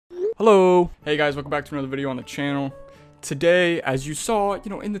Hello! Hey guys, welcome back to another video on the channel. Today, as you saw,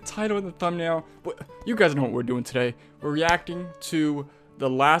 in the title and the thumbnail, you guys know what we're doing today. We're reacting to the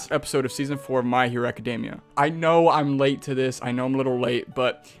last episode of Season 4 of My Hero Academia. I know I'm late to this, I know I'm a little late,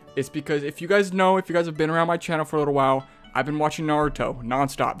 but it's because if you guys have been around my channel for a little while, I've been watching Naruto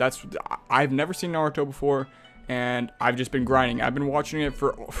non-stop. I've never seen Naruto before, and I've just been grinding. I've been watching it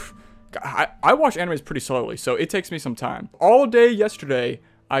for... I watch animes pretty slowly, so it takes me some time. All day yesterday,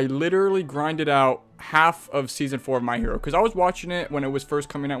 I literally grinded out half of Season 4 of My Hero. Because I was watching it when it was first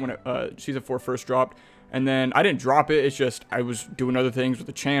coming out, when Season 4 first dropped. And then I didn't drop it, it's just I was doing other things with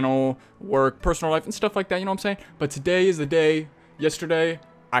the channel, work, personal life, and stuff like that, you know what I'm saying? But today is the day. Yesterday,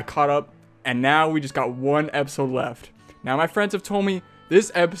 I caught up, and now we just got one episode left. Now, my friends have told me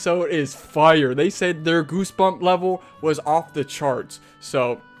this episode is fire. They said their goosebump level was off the charts.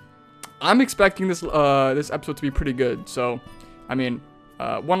 So, I'm expecting this episode to be pretty good. So, I mean...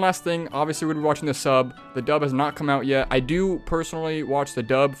 one last thing, obviously we're going to be watching the sub. The dub has not come out yet. I do personally watch the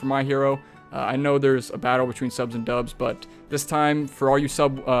dub for My Hero. I know there's a battle between subs and dubs, but this time, for all you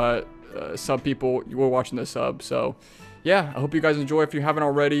sub people, you were watching the sub. So, yeah, I hope you guys enjoy. If you haven't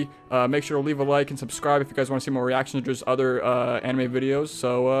already, make sure to leave a like and subscribe if you guys want to see more reactions or just other anime videos.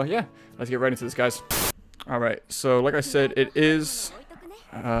 So, yeah, let's get right into this, guys. Alright, so like I said, it is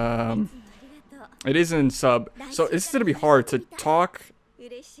in sub. So, it's going to be hard to talk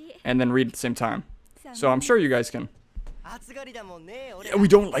and then read at the same time. So I'm sure you guys can. Yeah, we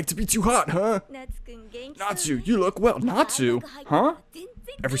don't like to be too hot, huh? Natsu, you look well. Natsu? Huh?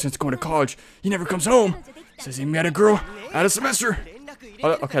 Ever since going to college, he never comes home. Says he met a girl out of semester.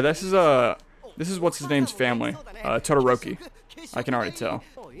 Okay, this is what's his name's family. Todoroki. I can already tell.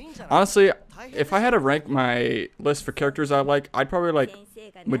 Honestly, if I had to rank my list for characters I like, I'd probably like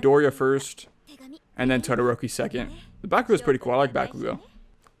Midoriya first, and then Todoroki second. The Bakugo is pretty cool. I like Bakugo.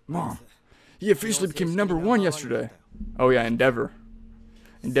 Mom, he officially became #1 yesterday. Oh yeah, Endeavour.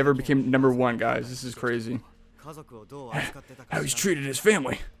 Endeavour became #1, guys. This is crazy. How he's treated his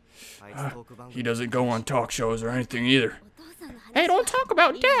family. He doesn't go on talk shows or anything either. Hey, don't talk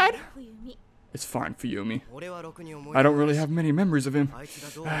about Dad. It's fine for Yumi. I don't really have many memories of him.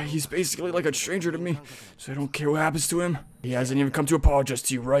 He's basically like a stranger to me, so I don't care what happens to him. He hasn't even come to apologize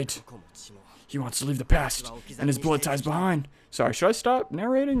to you, right? He wants to leave the past and his blood ties behind. Sorry, should I stop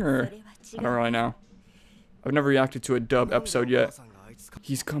narrating or? I don't really know. I've never reacted to a dub episode yet.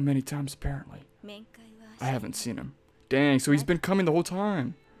 He's come many times apparently. I haven't seen him. Dang, so he's been coming the whole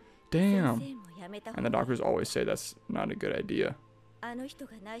time. Damn. And the doctors always say that's not a good idea.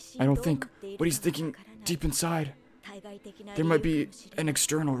 I don't think what he's thinking deep inside. There might be an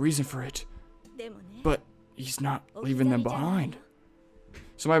external reason for it. But he's not leaving them behind.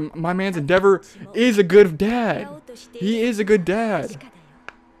 So my man's Endeavour is a good dad. He is a good dad.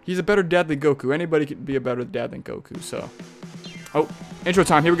 He's a better dad than Goku. Anybody could be a better dad than Goku, so. Oh, intro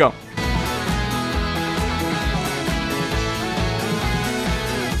time. Here we go.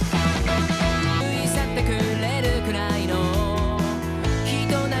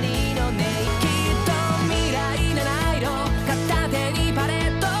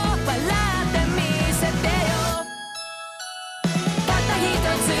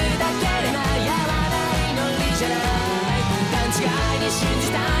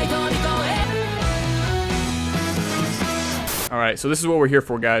 Alright, so this is what we're here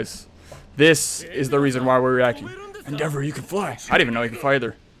for, guys. This is the reason why we're reacting. Endeavour, you can fly. I didn't even know you could fly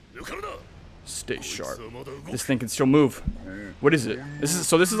either. Stay sharp. This thing can still move. What is it? This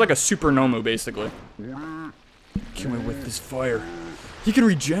is like a super Nomu, basically. Kill me with this fire. He can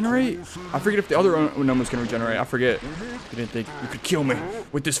regenerate? I forget if the other Nomus can regenerate. I forget. You didn't think you could kill me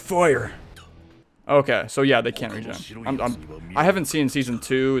with this fire. Okay, so yeah, they can't regen. I haven't seen Season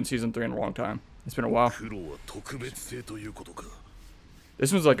 2 and Season 3 in a long time. It's been a while.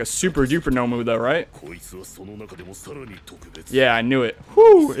 This one's like a super duper Nomu though, right? Yeah, I knew it.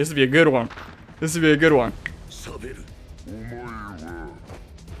 Whoo! This would be a good one. This would be a good one.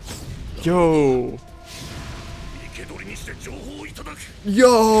 Yo!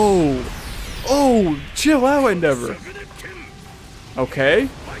 Yo! Oh! Chill out, Endeavour! Okay.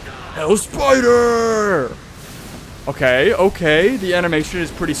 Hell Spider! Okay, okay. The animation is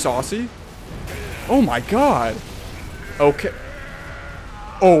pretty saucy. Oh my god. Okay.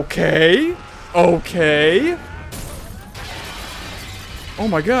 Okay. Okay. Oh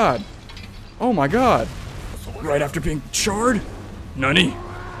my god. Oh my god. Right after being charred? Nani?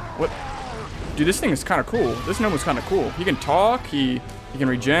 What? Dude, this thing is kind of cool. This Nomu's kind of cool. He can talk. He can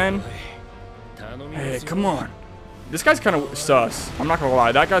regen. Hey, come on. This guy's kind of sus. I'm not gonna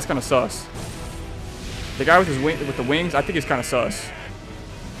lie. That guy's kind of sus. The guy with the wings, I think he's kind of sus.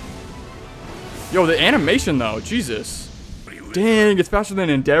 Yo, the animation though, Jesus. Dang, it's faster than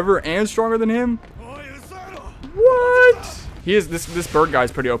Endeavour and stronger than him? What? He is, this bird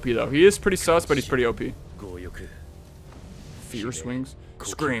guy's pretty OP though. He is pretty sus, but he's pretty OP. Fear swings,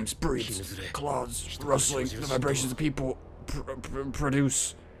 screams, breathes, claws, rustling, the vibrations of people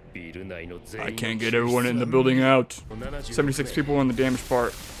produce. I can't get everyone in the building out. 76 people in the damaged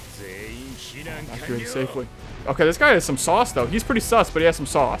part. Evacuated safely. Okay, this guy has some sauce though. He's pretty sus, but he has some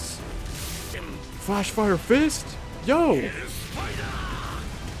sauce. Flash fire fist? Yo!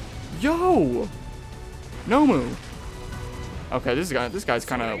 Yo! Nomu. Okay, this guy's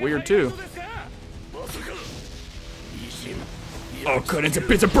kind of weird too. Oh, cut into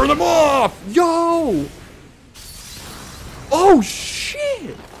bits and burn them off! Yo! Oh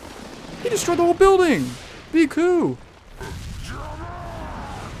shit! He destroyed the whole building. Be cool.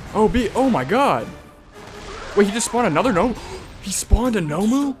 Oh my god. Wait, he just spawned another Nomu? He spawned a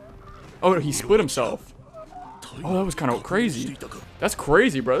Nomu? Oh, he split himself. Oh, that was kind of crazy. That's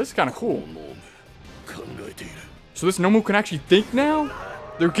crazy, bro. This is kind of cool. So this Nomu can actually think now?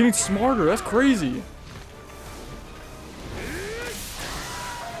 They're getting smarter. That's crazy.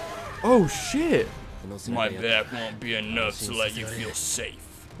 Oh, shit. My back won't be enough to let you feel safe.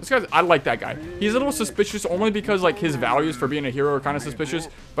 This guy's, I like that guy. He's a little suspicious only because like his values for being a hero are kind of suspicious.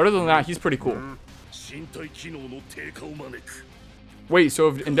 But other than that, he's pretty cool. Wait, so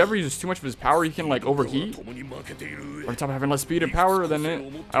if Endeavour uses too much of his power, he can like overheat? On top of having less speed and power than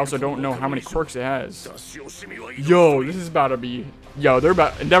it, I also don't know how many quirks it has. Yo, this is about to be... Yo,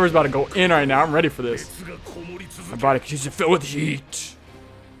 Endeavor's about to go in right now. I'm ready for this. My body continues to fill with heat.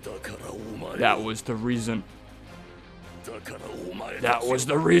 That was the reason. That was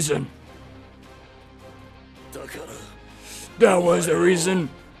the reason. That was the reason.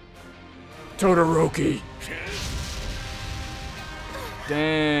 Todoroki.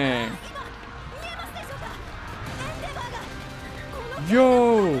 Dang.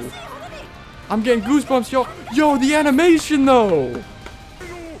 Yo. I'm getting goosebumps, yo. Yo, the animation though.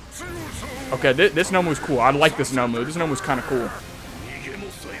 Okay, this Nomu's cool. I like this Nomu. This Nomu's kind of cool.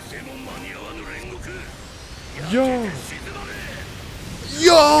 Yo.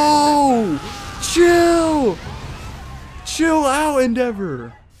 Yo. Chill. Chill out,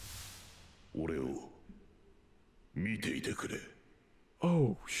 Endeavour.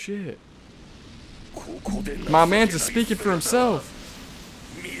 Oh, shit. My man's just speaking for himself.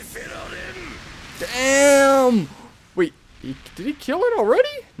 Damn. Wait, did he kill it already?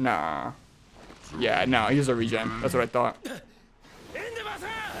 Nah. Yeah, no, he's a regen. That's what I thought.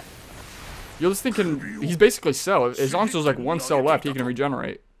 You're just thinking, he's basically cell. As long as there's like one cell left, he can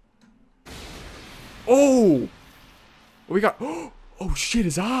regenerate. Oh! We got, oh shit,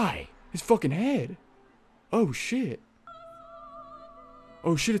 his eye. His fucking head. Oh shit.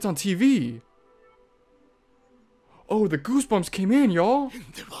 Oh shit, it's on TV. Oh, the goosebumps came in, y'all.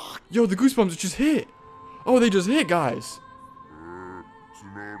 Yo, the goosebumps just hit. Oh, they just hit, guys.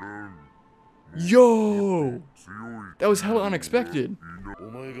 Yo. That was hella unexpected.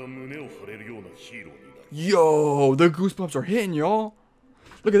 Yo, the goosebumps are hitting, y'all.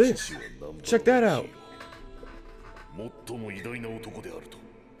 Look at this. Check that out.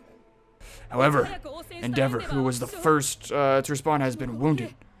 However, Endeavour, who was the first to respond, has been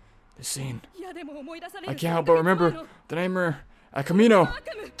wounded. The scene. I can't help but remember the nightmare at Camino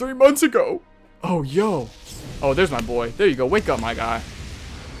 3 months ago. Oh, yo. Oh, there's my boy. There you go. Wake up, my guy.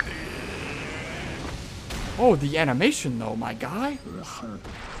 Oh, the animation, though, my guy.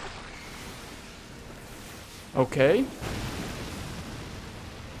 Okay.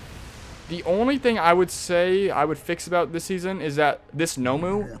 The only thing I would say I would fix about this season is that this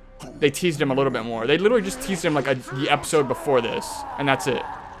Nomu, they teased him a little bit more. They literally just teased him like the episode before this, and that's it.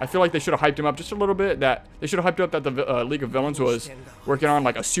 I feel like they should have hyped him up just a little bit. That they should have hyped up that the League of Villains was working on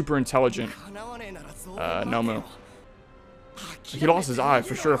like a super intelligent Nomu. He lost his eye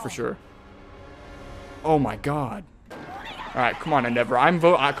for sure. Oh my god. All right, come on, Endeavour.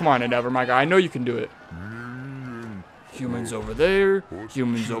 Come on, Endeavour, my guy. I know you can do it. Humans over there,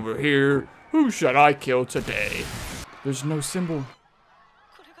 humans over here. Who should I kill today? There's no symbol.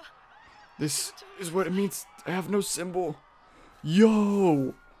 This is what it means to have no symbol.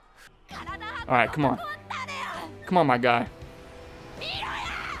 Yo. Alright, come on. Come on, my guy.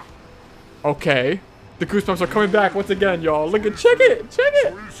 Okay. The goosebumps are coming back once again, y'all. Look at, check it.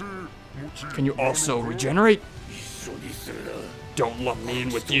 Can you also regenerate? Don't lump me in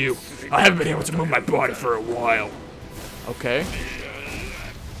with you. I haven't been able to move my body for a while. Okay.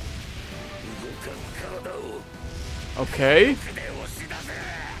 Okay.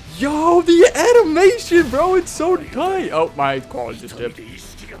 Yo, the animation, bro, it's so tight. Oh, my quality just dipped.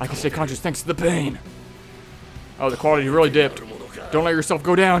 I can stay conscious thanks to the pain. Oh, the quality really dipped. Don't let yourself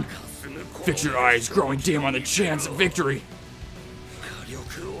go down. Fix your eyes, growing dim on the chance of victory.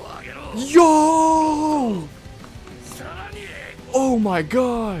 Yo! Oh my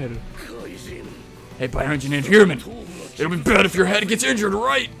god! Hey, Bioengineered Human! It'll be bad if your head gets injured,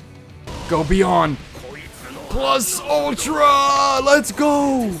 right? Go beyond. Plus Ultra! Let's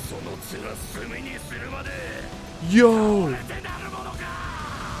go! Yo!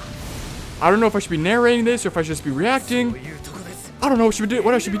 I don't know if I should be narrating this or if I should just be reacting. I don't know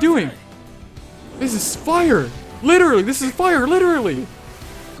what I should be doing. This is fire! Literally, this is fire, literally!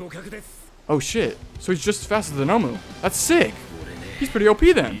 Oh shit. So he's just as fast as the Nomu. That's sick! He's pretty OP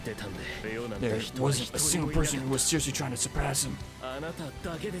then. There wasn't a single person who was seriously trying to surpass him.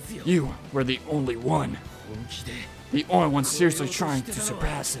 You were the only one. The only one seriously trying to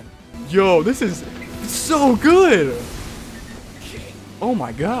surpass him. Yo, this is so good! Oh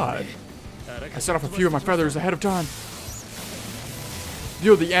my god. I set off a few of my feathers ahead of time.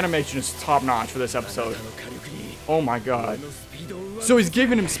 Yo, the animation is top notch for this episode. Oh my god. So he's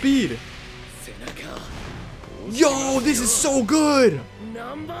giving him speed. Yo, this is so good!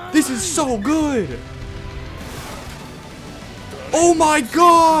 This is so good! Oh my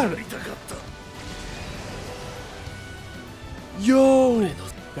god! Yo!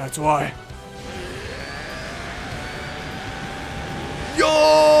 That's why.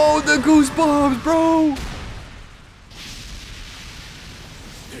 Yo! The goosebumps, bro!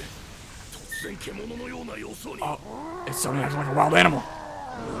 Oh, it's something acting like a wild animal.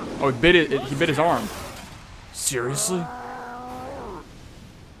 Oh, he bit his arm. Seriously?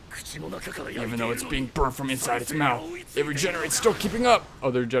 Even though it's being burnt from inside its mouth, it regenerates, still keeping up.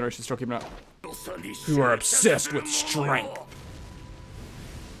 Oh, the regeneration's still keeping up. You are obsessed with strength.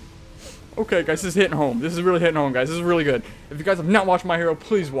 Okay, guys, this is hitting home. This is really hitting home, guys. This is really good. If you guys have not watched My Hero,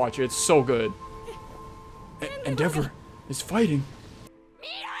 please watch it. It's so good. Endeavour is fighting.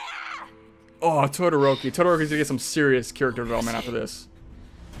 Oh, Todoroki. Todoroki's gonna get some serious character development after this.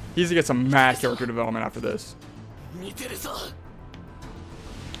 He's gonna get some mad character development after this.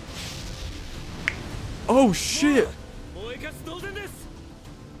 Oh shit!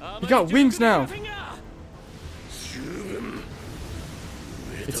 He got wings now.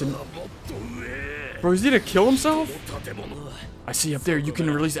 It's an... Bro, is he gonna kill himself? I see up there you can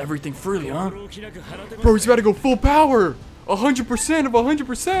release everything freely, huh? Bro, he's about to go full power! 100% of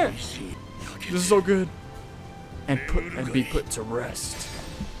 100%! This is so good. And be put to rest.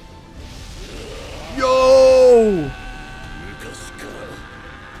 Yo!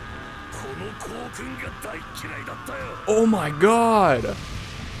 Oh my god!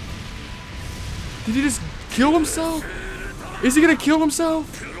 Did he just kill himself? Is he gonna kill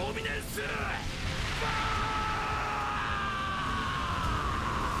himself?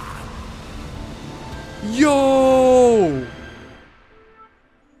 Yo!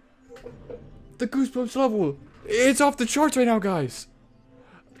 The Goosebumps level. It's off the charts right now, guys.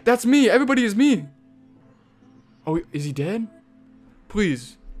 That's me. Everybody is me. Oh, is he dead?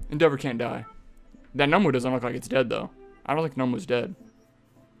 Please. Endeavour can't die. That Nomu doesn't look like it's dead, though. I don't think Nomu's dead.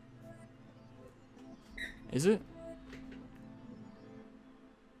 Is it?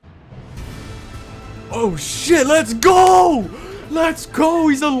 Oh, shit. Let's go. Let's go.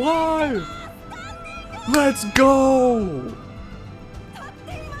 He's alive. Let's go.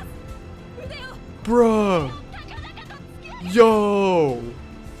 Bruh. Yo.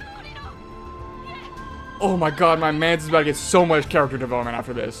 Oh my god, my man's about to get so much character development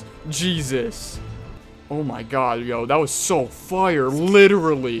after this. Jesus. Oh my god, yo, that was so fire,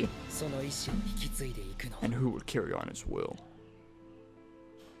 literally. And who would carry on his will?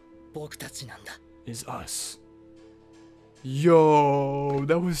 Is us. Yo,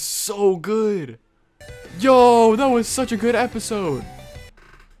 that was so good. Yo, that was such a good episode.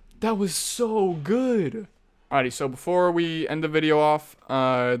 That was so good. Alrighty, so before we end the video off,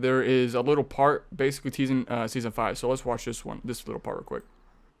 there is a little part basically teasing season 5. So let's watch this little part real quick.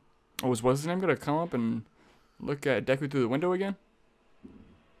 Oh, what's his name gonna come up and look at Deku through the window again?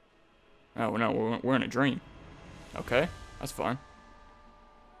 Oh no, we're in a dream. Okay, that's fine.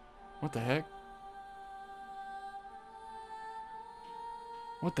 What the heck?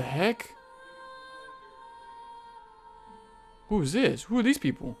 What the heck? Who is this? Who are these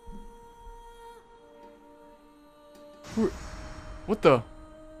people? What the?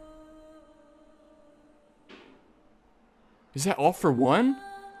 Is that all for one?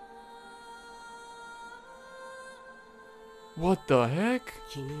 What the heck?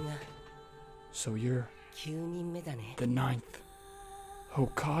 So you're the 9th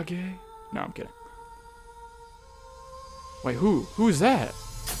Hokage? No, I'm kidding. Wait, who's that?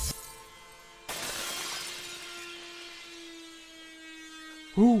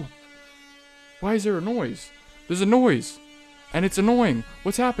 Who? Why is there a noise? There's a noise. And it's annoying.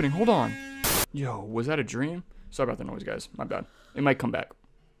 What's happening? Hold on. Yo, was that a dream? Sorry about the noise, guys. My bad. It might come back.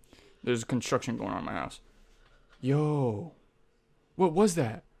 There's construction going on in my house. Yo. What was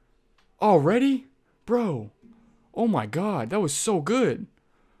that? Already? Bro. Oh my god. That was so good.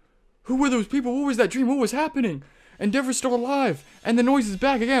 Who were those people? What was that dream? What was happening? Endeavor's still alive. And the noise is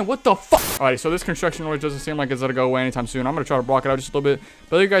back again. What the fuck? Alright, so this construction noise doesn't seem like it's gonna go away anytime soon. I'm gonna try to block it out just a little bit.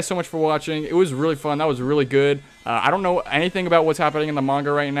 But thank you guys so much for watching. It was really fun. That was really good. I don't know anything about what's happening in the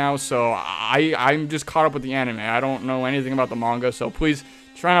manga right now. So I'm just caught up with the anime. I don't know anything about the manga. So please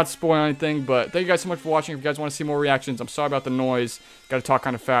try not to spoil anything. But thank you guys so much for watching. If you guys want to see more reactions, I'm sorry about the noise. Gotta talk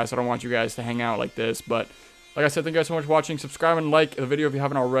kind of fast. I don't want you guys to hang out like this. But like I said, thank you guys so much for watching. Subscribe and like the video if you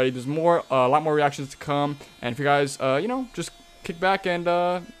haven't already. There's more, a lot more reactions to come. And if you guys, you know, just kick back and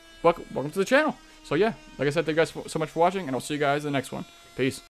welcome to the channel. So yeah, like I said, thank you guys so much for watching, and I'll see you guys in the next one. Peace.